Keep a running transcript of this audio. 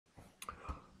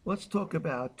Let's talk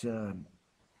about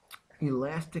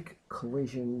elastic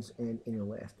collisions and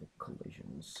inelastic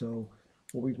collisions. So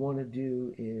what we want to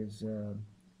do is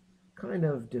kind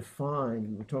of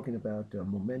define, we were talking about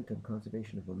momentum,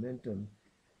 conservation of momentum,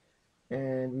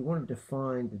 and we want to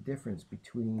define the difference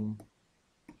between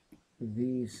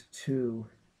these two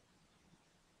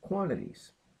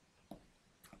quantities.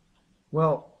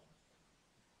 Well,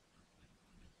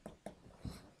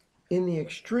 in the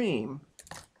extreme,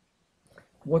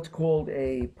 what's called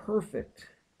a perfect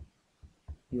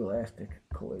elastic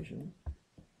collision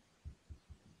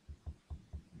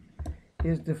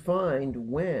is defined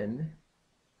when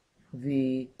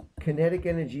the kinetic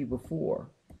energy before,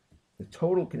 the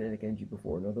total kinetic energy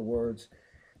before, in other words,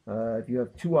 if you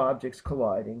have two objects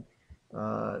colliding,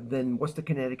 then what's the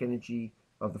kinetic energy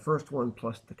of the first one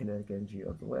plus the kinetic energy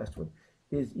of the last one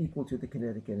is equal to the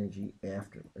kinetic energy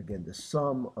after. Again, the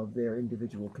sum of their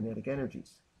individual kinetic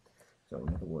energies. So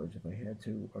in other words, if I had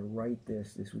to write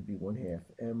this, this would be 1/2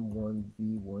 m1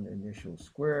 v1 initial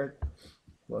squared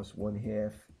plus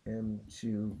 1/2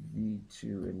 m2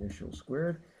 v2 initial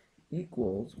squared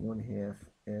equals 1/2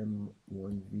 m1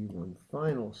 v1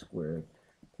 final squared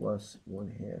plus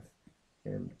 1/2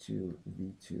 m2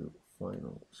 v2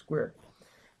 final squared.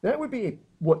 That would be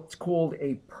what's called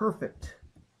a perfect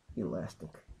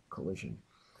elastic collision,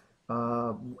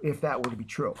 if that were to be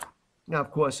true. Now,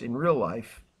 of course, in real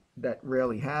life, that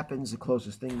rarely happens. The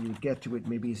closest thing you get to it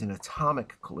maybe is an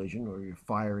atomic collision, or you're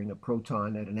firing a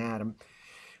proton at an atom,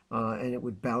 and it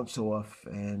would bounce off,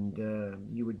 and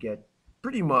you would get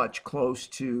pretty much close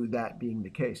to that being the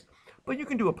case. But you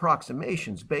can do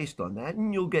approximations based on that,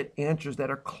 and you'll get answers that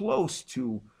are close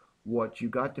to what you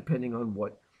got, depending on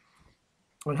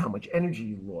how much energy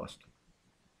you lost.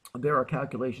 There are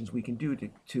calculations we can do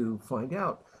to find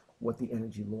out what the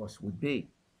energy loss would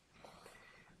be.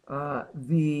 On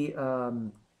the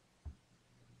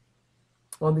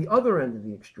other end of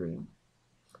the extreme,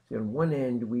 so on one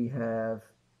end we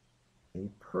have a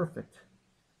perfect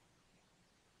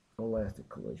elastic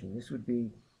collision. This would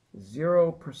be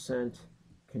 0%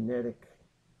 kinetic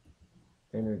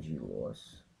energy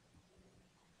loss,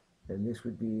 and this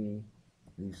would be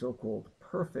the so-called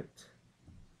perfect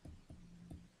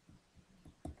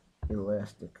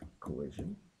elastic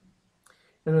collision.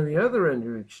 And on the other end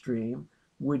of the extreme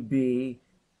would be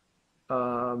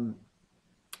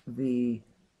the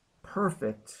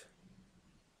perfect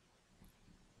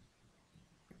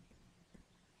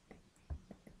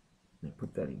I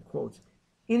put that in quotes,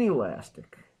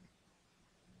 inelastic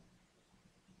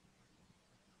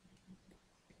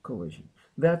collision.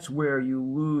 That's where you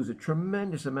lose a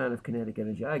tremendous amount of kinetic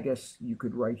energy. I guess you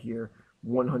could write here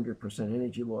 100%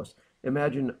 energy loss.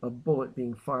 Imagine a bullet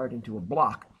being fired into a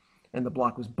block, and the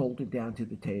block was bolted down to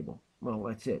the table. Well,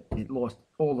 that's it. It lost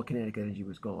all the kinetic energy,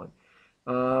 was gone.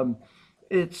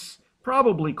 It's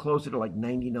probably closer to like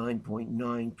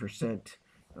 99.9%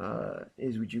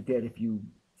 is what you get if you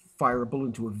fire a bullet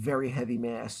into a very heavy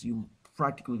mass. You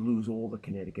practically lose all the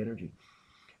kinetic energy.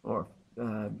 Or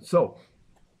so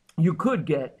you could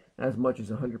get as much as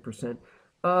 100%.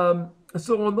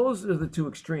 So on those are the two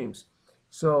extremes.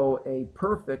 So a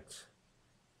perfect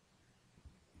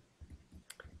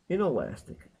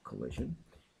inelastic collision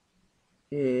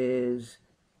is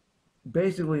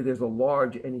basically there's a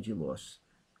large energy loss.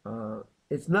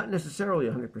 It's not necessarily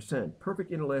 100%.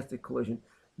 Perfect inelastic collision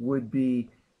would be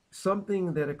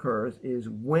something that occurs is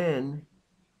when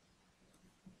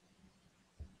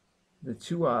the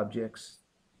two objects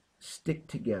stick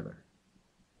together.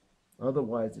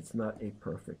 Otherwise, it's not a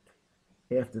perfect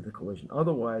after the collision.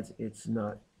 Otherwise, it's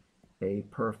not a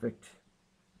perfect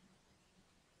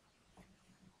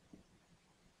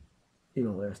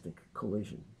inelastic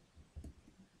collision.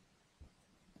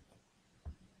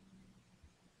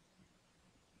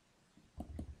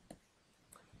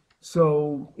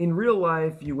 So in real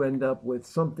life, you end up with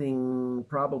something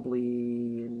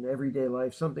probably in everyday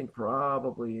life, something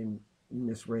probably in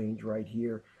this range right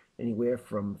here, anywhere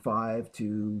from 5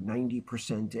 to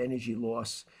 90% energy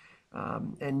loss.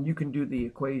 And you can do the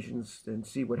equations and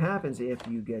see what happens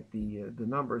after you get the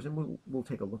numbers, and we'll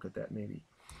take a look at that maybe.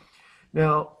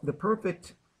 Now, the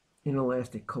perfect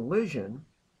inelastic collision,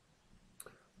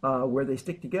 where they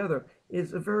stick together,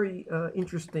 is a very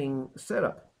interesting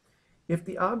setup. If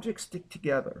the objects stick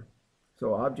together,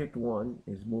 so object 1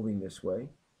 is moving this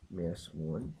way, mass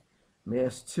 1,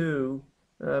 mass 2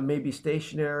 may be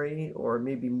stationary or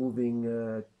maybe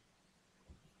moving,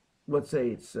 let's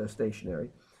say it's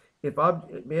stationary. If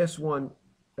mass 1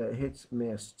 hits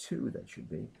mass 2, that should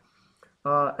be,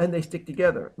 and they stick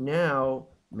together, now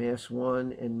mass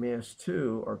 1 and mass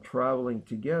 2 are traveling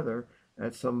together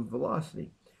at some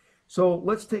velocity. So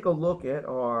let's take a look at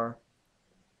our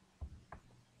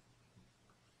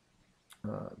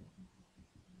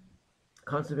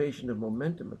conservation of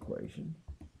momentum equation.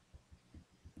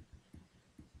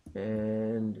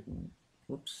 And,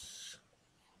 whoops,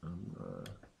 I'm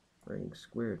writing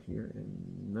squared here,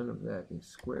 and none of that is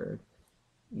squared,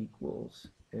 equals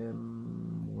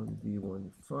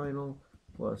m1v1 final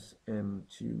plus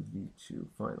m2v2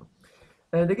 final.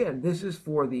 And again, this is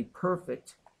for the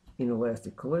perfect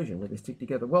inelastic collision where they stick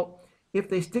together. Well, if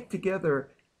they stick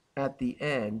together at the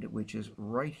end, which is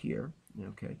right here,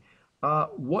 okay,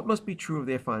 what must be true of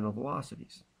their final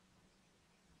velocities?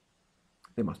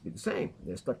 They must be the same.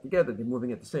 They're stuck together. They're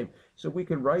moving at the same. So we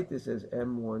can write this as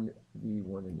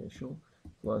m1v1 initial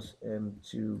plus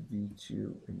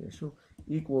m2v2 initial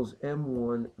equals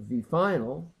m1v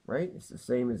final, right? It's the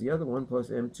same as the other one, plus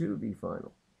m2v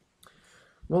final.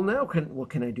 Well, now what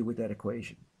can I do with that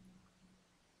equation?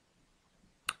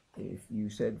 If you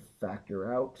said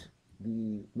factor out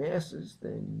the masses,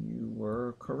 then you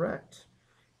were correct.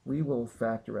 We will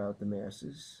factor out the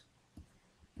masses,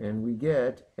 and we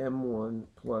get m1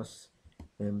 plus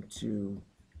m2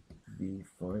 v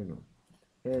final.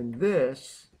 And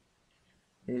this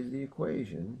is the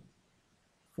equation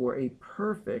for a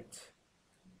perfect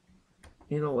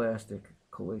inelastic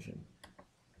collision.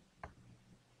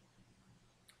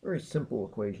 Very simple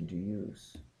equation to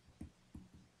use.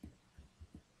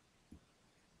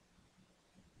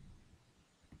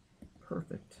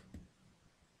 Perfect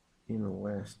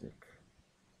inelastic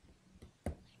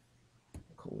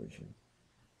collision.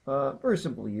 Very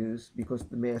simple to use because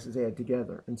the masses add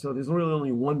together. And so there's really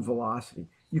only one velocity.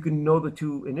 You can know the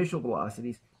two initial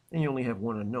velocities, and you only have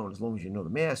one unknown. As long as you know the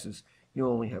masses, you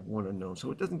only have one unknown.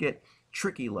 So it doesn't get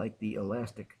tricky like the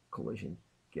elastic collision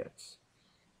gets.